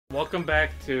Welcome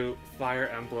back to Fire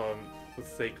Emblem with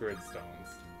Sacred Stones.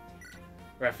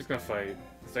 Rafi's gonna fight.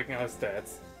 He's checking out his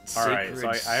stats. Alright, so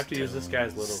I have to use this guy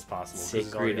as little as possible.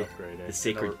 Sacred, the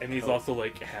sacred, And he's also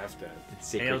like half dead.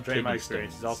 and he'll drain my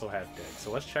experience. He's also half dead.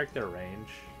 So let's check their range.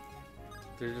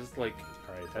 They're just like...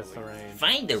 Alright, that's the range.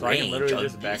 Find the so I can range literally on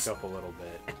just back this up a little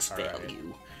bit. X Alright.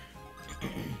 value.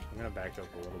 I'm gonna back up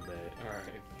a little bit.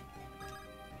 Alright.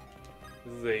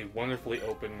 This is a wonderfully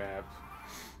open map.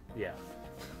 Yeah.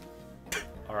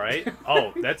 Alright.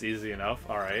 Oh, that's easy enough.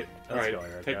 Alright. Alright,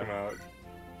 take him out.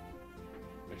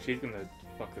 She's gonna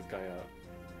fuck this guy up.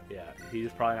 Yeah,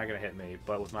 he's probably not gonna hit me,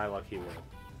 but with my luck, he will.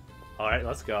 Alright,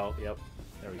 let's go. Yep.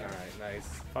 There we go. Alright, nice.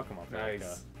 Fuck him up.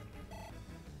 Nice.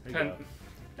 There you go.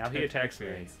 Now he attacks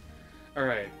me.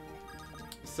 Alright.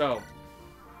 So.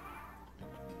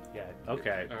 Yeah,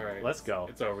 okay. Alright. Let's go.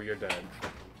 It's over, you're dead.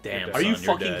 Damn, Are son, you you're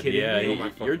fucking dead. kidding yeah, me? Oh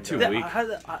my You're fucking too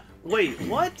God. weak. Wait,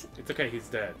 what? It's okay, he's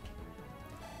dead.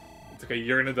 It's okay,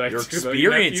 you're gonna die Your too, though.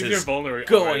 experience You're is vulnerable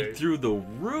going already. through the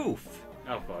roof.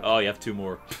 Oh fuck. Oh, you have 2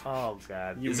 more. Oh,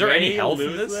 God. You Is there any may health in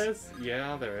lose this?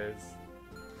 Yeah, there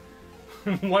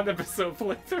is. 1 episode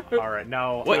playthrough. Alright,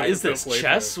 now... What I is still this? play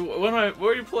Chess? What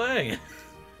are you playing?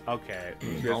 Okay.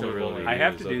 Vulnerability. I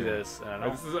have to Okay. do this. And I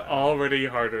don't... This is already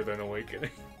harder than Awakening.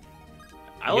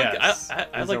 I like Yes, I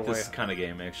these like are this way- kind of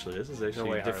game actually. This is They're actually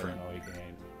way harder different. than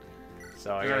Awakening.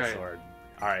 So I got a Alright. sword.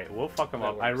 Alright, we'll fuck him That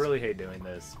up. I works. really hate doing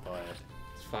this, but...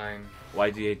 It's fine.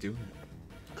 Why do you do it?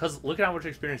 Because look at how much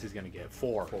experience he's going to get.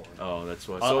 4. Oh, that's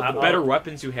why. Well, So the better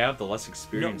weapons you have, the less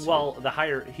experience. No, well, the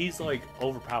higher... He's, like,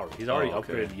 overpowered. He's already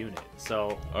okay. upgraded the unit.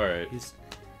 So... all right. He's...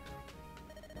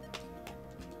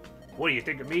 What do you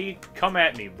think of me? Come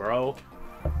at me, bro.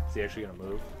 Is he actually going to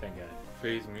move? Thank God.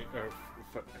 Phase me.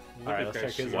 Alright, let's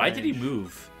check his Why did he range.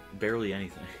 move? Barely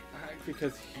anything.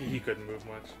 Because he couldn't move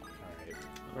much.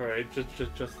 Alright.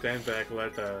 Alright, just stand back.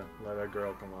 Let that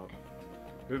girl come up.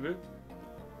 Boop, boop.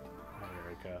 There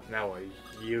we go. Now what?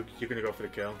 You're gonna go for the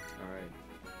kill.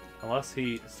 Alright. Unless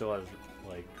he still has,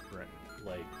 like...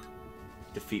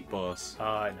 Defeat boss. no,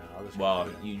 I'll just... Wow,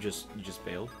 you just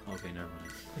failed. Okay, never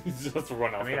mind. Just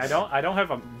run off. I mean, I don't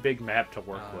have a big map to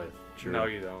work with. True. No,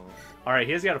 you don't. All right,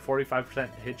 he's got a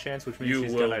 45% hit chance, which means You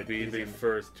he's will gonna be he's the gonna,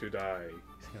 first to die.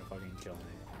 he's gonna fucking kill me.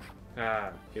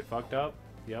 Ah. Get fucked up.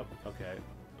 Yep. Okay.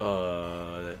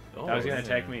 Oh, I was gonna yeah.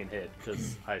 attack me and hit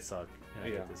because I suck and I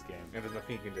Yeah. get this game. And there's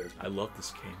nothing you can do. I love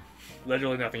this game.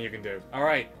 Literally nothing you can do.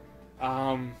 Alright.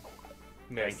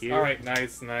 Miss. Thank you. Alright,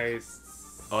 nice.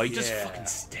 Oh, you just Yeah. fucking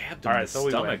stabbed him Alright, in the so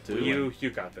we stomach, win. dude. You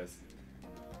got this.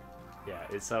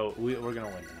 Yeah. So we're gonna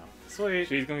win now. Sweet.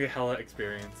 She's gonna get hella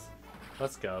experience.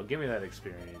 Let's go. Give me that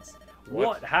experience. What?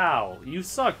 What? How? You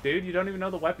suck, dude. You don't even know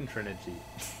the weapon trinity.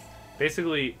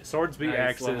 Basically, swords beat Nice,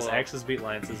 axes, level up. axes beat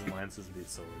lances, and lances beat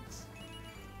swords.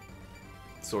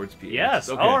 Swords beat. Yes.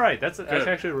 Okay. All right. That's Good.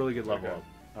 actually a really good level Okay. up.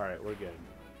 All right, we're good.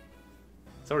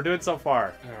 So we're doing so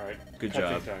far. Alright. Good cutscene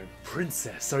job. Time.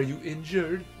 Princess, are you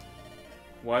injured?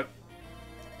 What?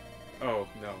 Oh,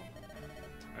 no.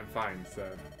 I'm fine, so.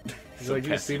 He's So like,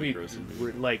 you see me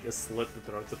passive-aggressive. like slit the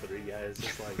throats of 3 guys,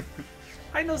 just like,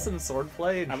 I know some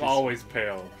swordplay. And I'm she's- always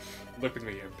pale. Look at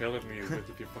me, I'm pale as you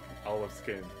with your fucking olive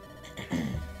skin.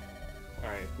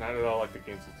 Alright, not at all like the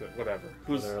games, whatever.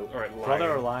 Who's. Alright,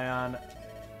 Brother or Lion?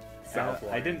 South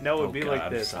I didn't know it would be like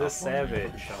God, this. South This Lion.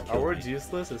 savage. Don't Our kill word's me.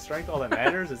 useless. It's strength all that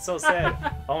matters. It's so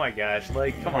sad. Oh my gosh!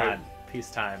 Like, come Right. on.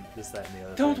 Peacetime. This, that, and the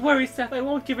other. Don't thing. worry, Seth, I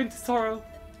won't give in to sorrow.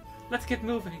 Let's get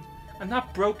moving. I'm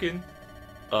not broken.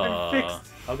 I'm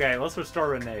fixed. Okay, let's restore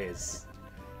Renee's.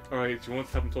 Alright, she won't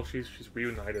stop until she's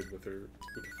reunited with her.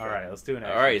 All right, let's do an.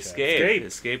 All right, action check. escape.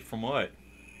 Escape from what?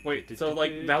 Wait, so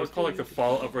like that was called like the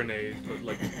fall of Renee, but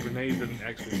like Renee didn't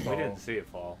actually fall. We didn't see it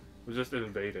fall. It was just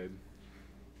invaded.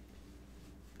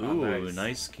 Oh, Ooh, nice.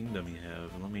 nice kingdom you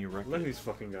have. Let me wreck Look at it. these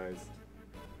fucking guys.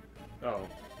 Oh.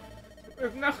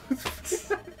 No.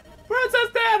 Princess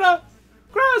Diana,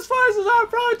 Cross forces are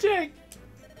approaching.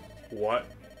 What?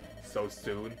 So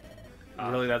soon?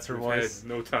 Really, that's her We've voice? had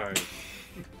no time.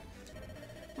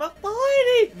 My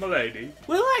lady, Milady.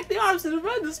 we lack the arms to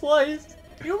defend this place.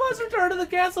 You must return to the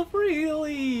castle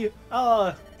freely.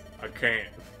 I can't.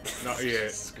 Not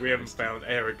yet. We haven't found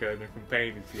Erica and her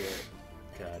companions yet.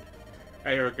 God,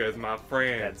 Erica is my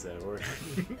friend. that's it. We're...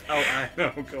 Oh, I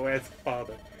know. Go ask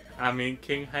father. I mean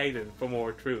King Hayden for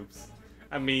more troops.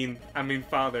 I mean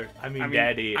father. I mean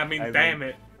daddy. I mean I damn mean-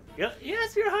 it.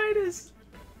 Yes, Your Highness.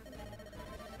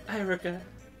 Erica,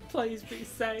 please be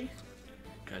safe.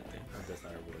 God damn. That's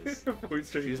not her voice.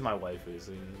 Voice change. She's my waifu.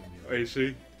 So Oh, is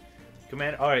she?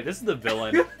 Commander. All right, this is the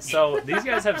villain. So these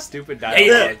guys have stupid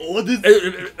dialogue.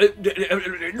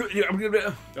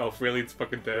 Oh, Freely's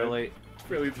fucking dead. Really?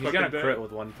 Really He's fucking gonna dead. crit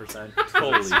with 1%.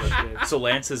 Holy shit. So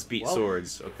lances beat Well,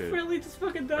 swords. Okay. Really just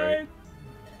fucking died.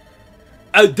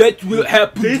 Right. That's what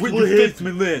happens when you face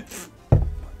my lance.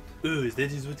 Oh, that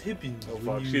is what happens. Oh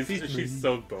fuck, she's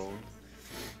so boned.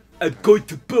 I'm going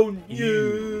to bone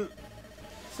you.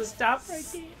 So stop right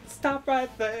there. Stop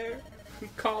right there.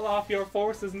 Call off your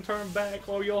forces and turn back,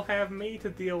 or you'll have me to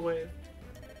deal with.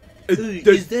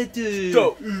 Is that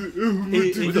Stop.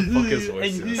 Who the fuck is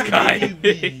voice this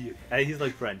guy? He's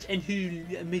like French. And who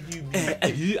made you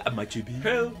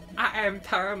Who? I am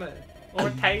Tana, or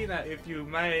Tana, if you I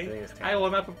may. think it's Tana. I will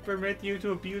not permit you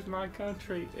to abuse my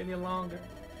country any longer.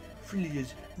 Friendly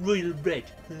royal bread?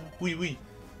 Oui, oui.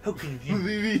 How can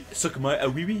you? Suck my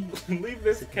wee wee. Leave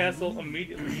this castle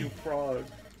immediately, you frog.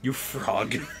 You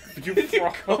frog. You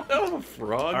frog. A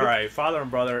frog? Alright, father and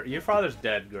brother. Your father's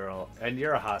dead, girl. And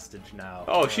you're a hostage now.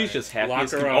 Oh, she's just happy. Lock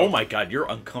as her can- up. Oh my god, you're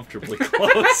uncomfortably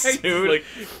close, It's dude. like,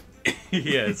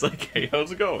 Yeah, it's like, hey,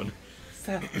 how's it going?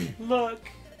 Seth, look.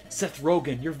 Seth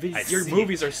Rogen, your I your see.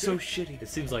 movies are so shitty. It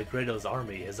seems like Gredo's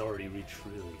army has already reached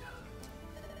Frelia.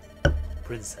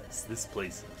 Princess, this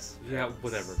place is. Yeah,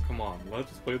 whatever. Come on, let's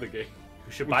just play the game.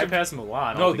 We should bypass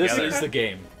Milan. No, this altogether. is the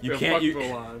game. You Yeah, can't. fuck You,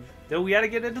 Milan. No, we gotta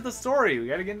get into the story. We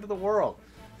gotta get into the world.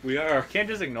 We are. Can't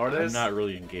just ignore I'm this. not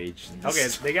really engaged. In Okay,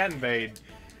 this. they got invaded.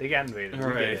 They got invaded. We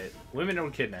Alright. get it. Women were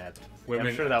kidnapped. Women,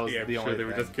 I'm sure that was yeah, the I'm only sure they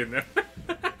were thing. just kidnapped.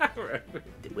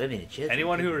 Right. The women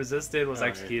Anyone who resisted was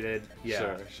Alright. executed.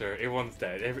 Yeah. Sure. Everyone's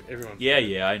dead. Everyone's Yeah, dead.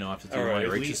 yeah, I know. I have to do Alright,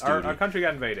 my we- righteous Our duty. country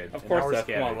got invaded. Of and course, now we're Seth.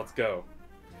 Come on, scattered. let's go.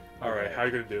 Alright, Okay. how are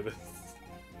you gonna do this?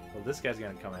 Well, this guy's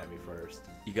gonna come at me first.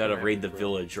 You gotta Yeah, raid the bro.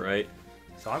 village, right?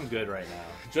 So I'm good right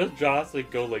now. Just jostly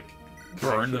go like.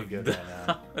 Burn actually good right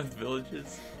now. the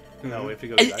villages. No, we have to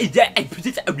go. I put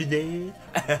it on the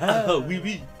Oh, oui,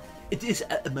 oui. It is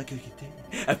my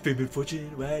a famous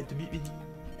fortune. Why to meet me?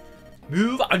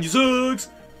 Move on your socks.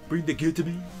 Bring the good to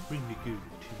me. Bring the good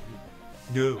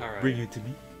to me. No, Alright. bring it to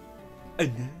me.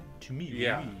 And then To me.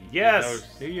 Yeah. Yes. That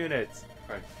was- New units.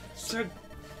 Sir.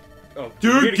 Oh,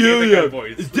 Dear you gotta get that guy Gilliam,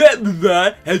 voice. is that the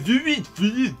man? Have you been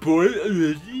feeling bored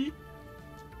already?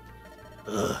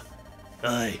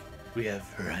 Aye. We have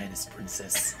Her Highness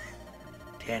Princess.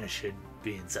 Tana should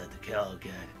be inside the cowl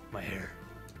guard. My hair.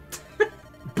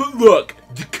 But look,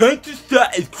 the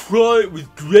countryside is crawling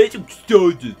with great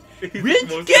soldiers. He's the Let's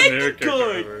most get generic the character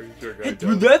card. ever. Sure, guy, And Joe.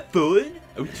 we're not falling.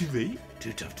 Are we too late?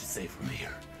 Too tough to say from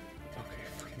here. Okay,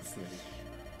 fucking snake.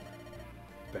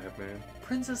 Batman.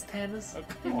 Princess Tana's Oh,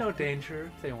 come in no on.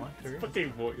 danger if they want her.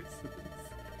 Fucking voice.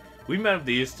 We met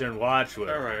the Eastern Watch with.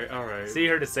 Alright. See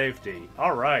her to safety.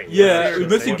 Alright. Yeah, see we her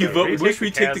to mustn't safety. give up. We Retake must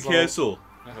retake the castle.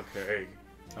 Okay.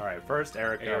 Alright, first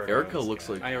Erica. Erica. Erica looks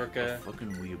like Erica. a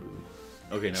fucking weeaboo.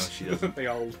 Okay, no, she doesn't. They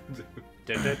all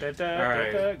do.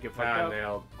 Alright. Get fucked up.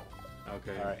 Nailed.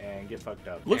 Okay. Alright, and get fucked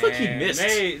up. Looks like he And- missed.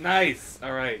 Hey, nice.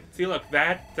 Alright. See, look,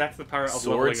 that's the power of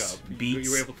Swords leveling up. beats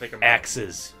you were able to take him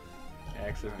Axes.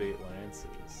 Axes beat lances.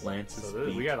 Lances So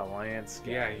we beat- got a lance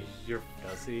guy. Yeah, you're.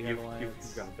 Does he have a You've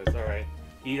lance? got this. Alright.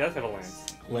 He does have a lance.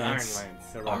 Lance. Iron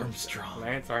Lance. Never mind. Armstrong.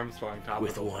 Lance Armstrong, top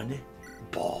With of the one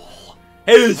ball.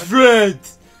 Hey, his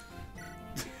friends!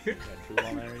 Got two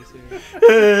luminaries here.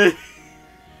 Hey.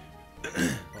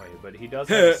 Wait, but he does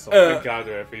have a sword. Oh God,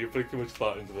 Rapper, you put too much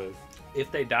thought into this.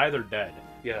 If they die, they're dead.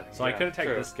 Yeah. So I yeah, could attack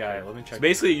true. this guy. Let me check. So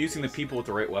basically, using the people with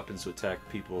the right weapons to attack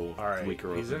people Alright,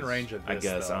 weaker he's in weapons. range of this, I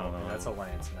guess, though, I don't know. and that's a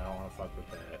lance, and I don't want to fuck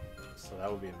with that. So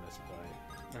that would be a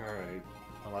misplay. Alright.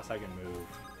 Unless I can move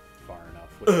far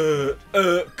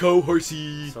enough. Go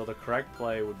horsey. So the correct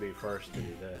play would be first to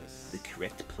do this.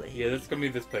 correct play. Yeah, this is gonna be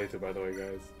this playthrough, by the way,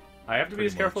 guys. I have to be Pretty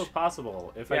as careful much. as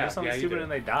possible. If I Yeah, do something yeah, you stupid do.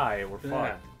 and they die, we're Yeah.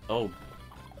 fucked. Oh,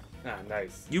 Ah,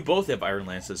 nice. you both have iron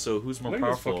lances, so who's more Look at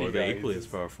this powerful? fucking Are they guy, equally he's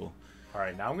as powerful?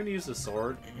 Alright, now I'm going to use the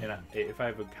sword, and if I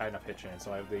have a high enough hit chance,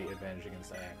 so I have the advantage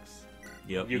against the axe.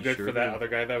 Yep. You good sure for that do. other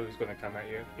guy though, who's gonna come at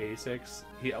you? 86.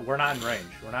 We're not in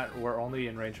range. We're only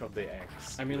in range of the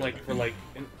axe. I mean, like for like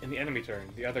in the enemy turn,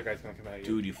 the other guy's gonna come at you.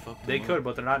 Dude, you fucked They them could, up.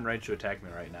 but they're not in range to attack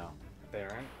me right now. They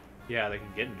aren't. Yeah, they can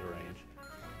get into range.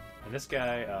 And this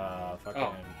guy, fucking,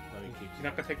 Oh. let me keep. You're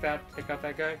not gonna take out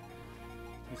that guy?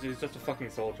 He's just a fucking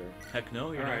soldier. Heck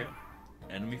no, you're Alright.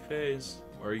 not. Enemy phase.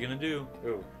 What are you gonna do?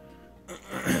 Ooh.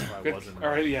 I Good. wasn't. All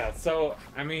right. Yeah. So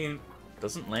I mean,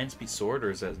 Doesn't Lance beat sword,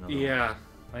 or is that another? yeah.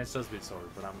 Lance does beat sword,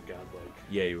 but I'm godlike.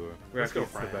 Yeah, you were. Let's go,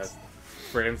 Rapper's the France. best.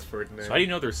 Franz Ferdinand. So how do you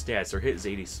know their stats? Their hit is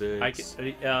 86. I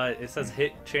can, it says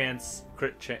hit chance,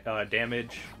 crit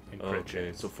damage, and crit Okay,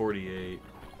 chance. so 48.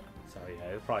 So yeah,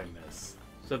 it'll probably miss.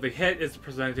 So the hit is the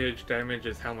percentage, damage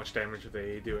is how much damage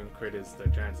they do, and crit is the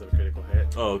chance of a critical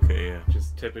hit, Oh, okay, yeah. which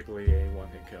is typically a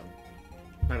one-hit kill.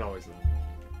 Not always though.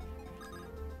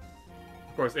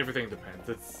 Of course, everything depends.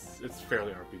 It's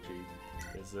fairly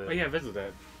RPG. Is it? Oh yeah, visit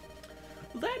that.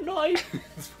 That night.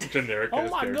 Generic. Oh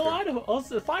ass my character. god! Oh,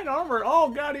 the fine armor. Oh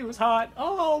god, he was hot.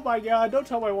 Oh my god! Don't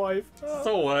tell my wife. Oh.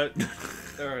 So what?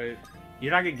 All right,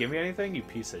 You're not gonna give me anything, you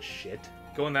piece of shit.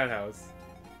 go in that house.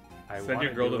 Send your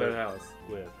wanna girl to do that it house.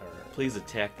 with her. Please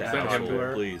attack that Send him to household,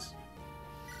 her. please.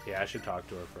 Yeah, I should talk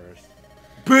to her first.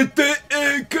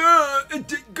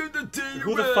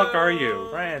 Who the fuck are you?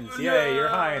 Friends, yay, your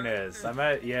highness. I'm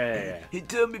at, yeah. He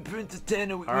told me Princess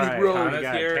Tana we Alright, rode. Tana's we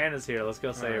got here. Tana's here. Let's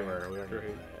go save Alright, her. We don't great.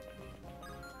 need that.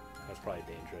 That's probably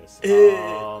dangerous.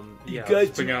 You Yeah, got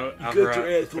let's bring your- out you out got her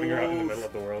your out- putting her out in the assholes. middle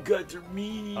of the world. Got your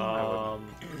mean.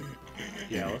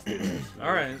 Yeah, let's do this.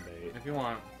 Alright, if you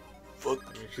want. Fuck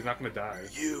I mean, she's not gonna die.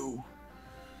 you.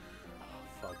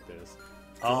 Fuck this.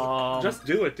 Just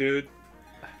do it, dude.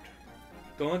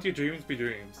 Don't let your dreams be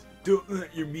dreams. Don't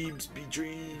let your memes be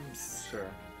dreams. Sure.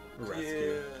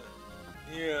 Rescue.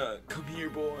 Yeah. Come here,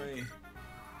 boy.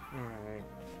 Alright.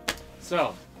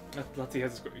 So, let's see.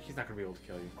 He's not gonna be able to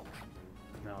kill you.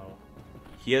 no.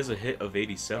 He has a hit of Oh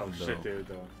 87 though. shit, dude.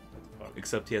 Though. Fuck.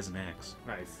 Except he has an axe.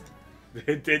 Nice.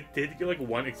 Did you get like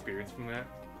one experience from that?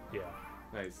 Yeah.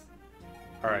 Nice.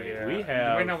 Alright, Yeah, we You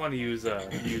have. might not want to use like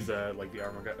the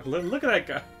armor guy. Look at that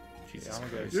guy. Jesus He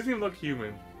Christ. doesn't even look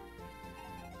human.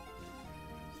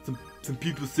 Some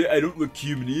people say I don't look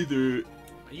human either.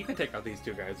 You can take out these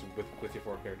two guys with your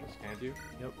 4 characters, can't you?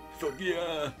 Fuck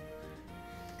yeah.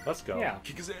 Let's go. Yeah.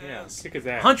 Kick his Yeah. ass. Kick his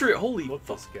ass. 100. Holy Whoop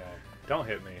fuck. this guy. Don't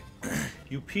hit me.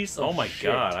 You piece of Oh my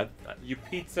shit. god. You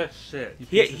pizza shit.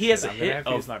 He has a I'm gonna hit have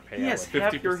to use of. my He has payout.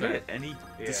 half your 50%. hit, and he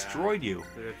Yeah. destroyed you.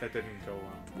 That didn't go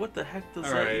well. What the heck does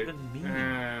that Alright. even mean?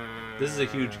 This is a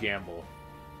huge gamble.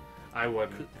 I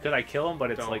wouldn't. Could I kill him?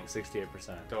 But it's Don't. like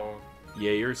 68%. Don't.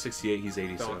 Yeah, you're 68. He's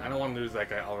 87. Don't. I don't want to lose that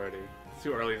guy already. It's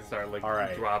too early to start like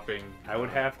Alright. dropping. I would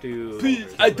have to.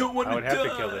 Please, I don't want I would to have die.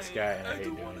 to kill this guy, and I hate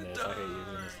don't doing wanna this. die. I hate using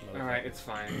this. Alright, it's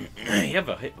fine. You have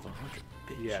a hit of 100.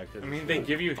 Bitch. Yeah, cause I mean, they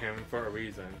give you him for a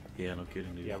reason. Yeah, no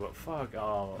kidding, dude. Yeah, but fuck.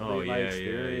 Oh, Oh my yeah,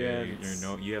 experience.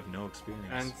 You have no experience.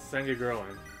 And send your girl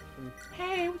in.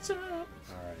 hey, what's up?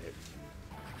 Alright.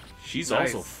 She's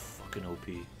Nice. also fucking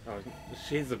OP. Oh,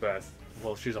 she's the best.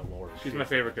 Well, she's a lord. She's my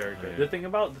favorite character. Oh, yeah. The thing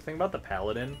about the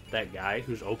paladin, that guy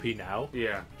who's OP now,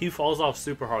 Yeah. he falls off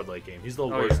super hard late game. He's the Oh,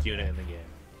 worst yeah. unit in the game.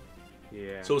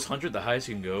 Yeah. So is 100 the highest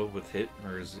you can go with hit,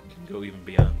 or is it can go even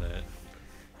beyond that?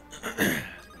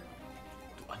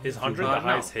 Is 100 No. the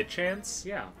highest hit chance?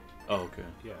 yeah. Oh, okay.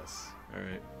 Yes. All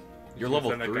right. You're Should level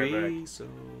send that guy 3, back. so.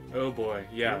 Oh boy.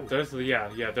 Yeah. Ooh.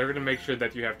 They're gonna make sure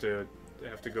that you have to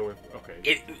go with.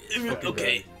 Okay.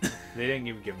 Okay. They didn't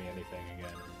even give me anything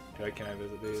again. Can I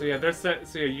visit these? So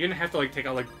yeah, you're gonna have to like take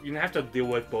out you're gonna have to deal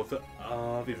with both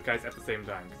of these guys at the same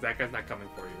time because that guy's not coming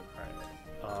for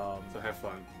you. Alright. So have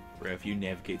fun. Raph, you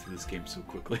navigate through this game so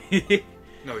quickly.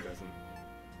 No, he doesn't.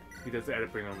 He does it at a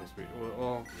pretty normal speed.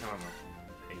 Well, I don't know.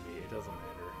 Maybe it doesn't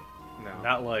matter. No.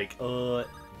 Not like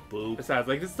boop. Besides,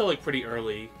 like this is still like pretty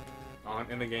early on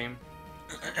in the game.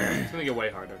 It's gonna get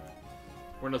way harder.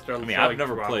 We're gonna start. I mean, start, I've like,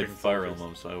 never played dropping Fire soldiers.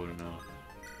 Emblem, so I wouldn't know.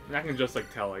 And I can just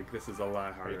like tell like this is a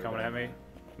lot Are harder. you coming than- at me?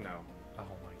 No. Oh my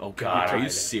Oh god, are you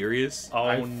God. serious? Oh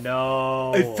I've-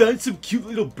 no. I found some cute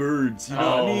little birds. You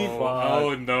know what I mean?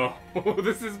 Oh no!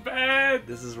 This is bad.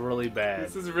 This is really bad.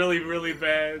 This is really, really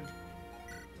bad.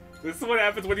 This is what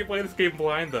happens when you play this game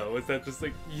blind, though. Is that just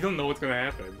like you don't know what's gonna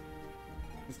happen?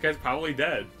 This guy's probably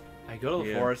dead. I go to the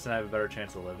Yeah. forest and I have a better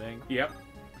chance of living. Yep.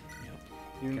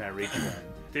 Can I reach him?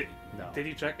 Did, No. did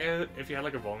you check if you had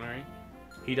like a vulnerary?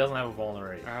 He doesn't have a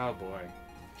vulnerate. Oh boy.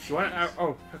 You want?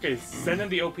 Oh, okay. Send in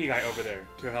the OP guy over there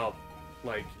to help,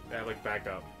 like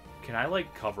backup. Can I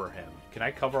like cover him? Can I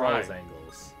cover all Try. his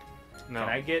angles? No. Can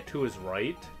I get to his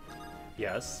right?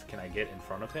 Yes. Can I get in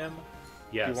front of him?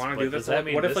 Yes. you want but to do does this? that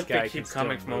mean What if this like guy they can keep still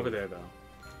coming from over move? there though?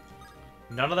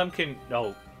 None of them can.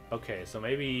 No. Okay. So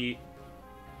maybe.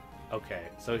 Okay.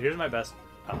 So here's my best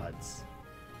odds.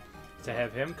 To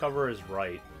have him cover his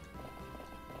right.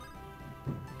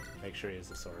 Make sure he has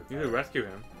the sword. You could rescue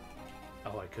him.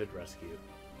 Oh, I could rescue.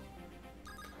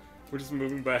 We're just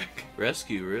moving back.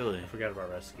 Rescue, really? I forgot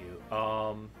about rescue.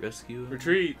 Rescue?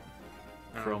 Retreat.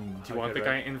 From- Do you want the Okay,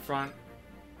 guy in front?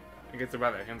 I guess I'd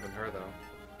rather him than her though.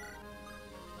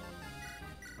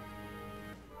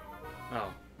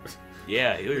 Oh.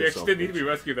 Yeah, heal You yourself. actually didn't need to be bitch.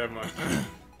 rescued that much.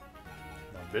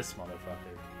 No, this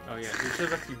motherfucker. Oh yeah, you should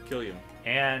have rescued Gilliam.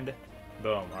 And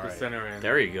boom. All Just right. send her in.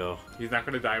 There you go. He's not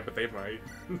gonna die, but they might.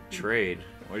 Trade.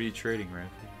 What are you trading, Raph?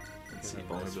 Let's see, Yeah,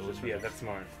 vulnerability. Yeah, that's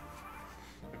smart.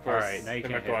 Of course, Alright, now you they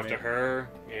can't might go hit after me. her.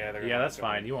 Yeah, they're gonna Yeah, that's go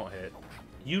after fine. her. You won't hit.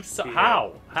 You She hit.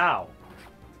 how? How?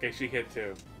 Okay, she hit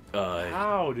too.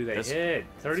 How do they That's- hit?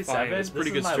 37? That's This pretty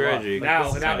is good my strategy. luck. Now,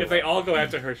 This is now, my if they luck. all go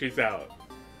after her, she's out.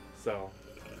 So,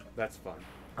 that's fun.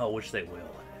 Oh, which they will.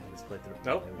 In this playthrough.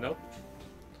 Nope, They will. nope.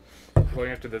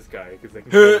 Going after this guy because they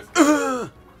can. kill this guy.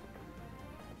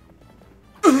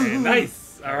 Okay,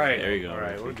 nice. All right. There you go. All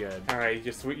right, we're good. All right.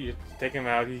 You take him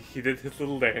out. He did his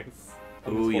little dance.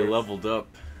 on Ooh, his you horse. leveled up.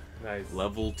 Nice.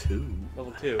 Level 2.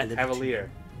 Level 2. I level Cavalier.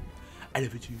 I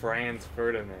love you. Franz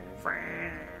Ferdinand.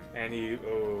 And he.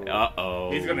 Oh.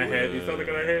 Uh-oh. He's gonna hit. He's totally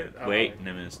gonna hit. Oh. Wait,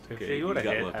 I missed. If Okay, you would have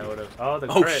got hit, lucky. I would have. Oh, the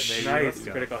Oh, crit, shit. baby. Nice. Let's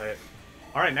go. Critical hit.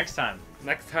 All right, next time.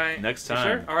 Next time. Next You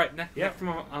time. Sure. All right. Yeah. Next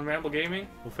on Ramble Gaming.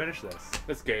 We'll finish this.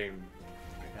 This game.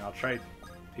 And I'll trade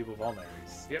people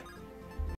vulneraries. Yep.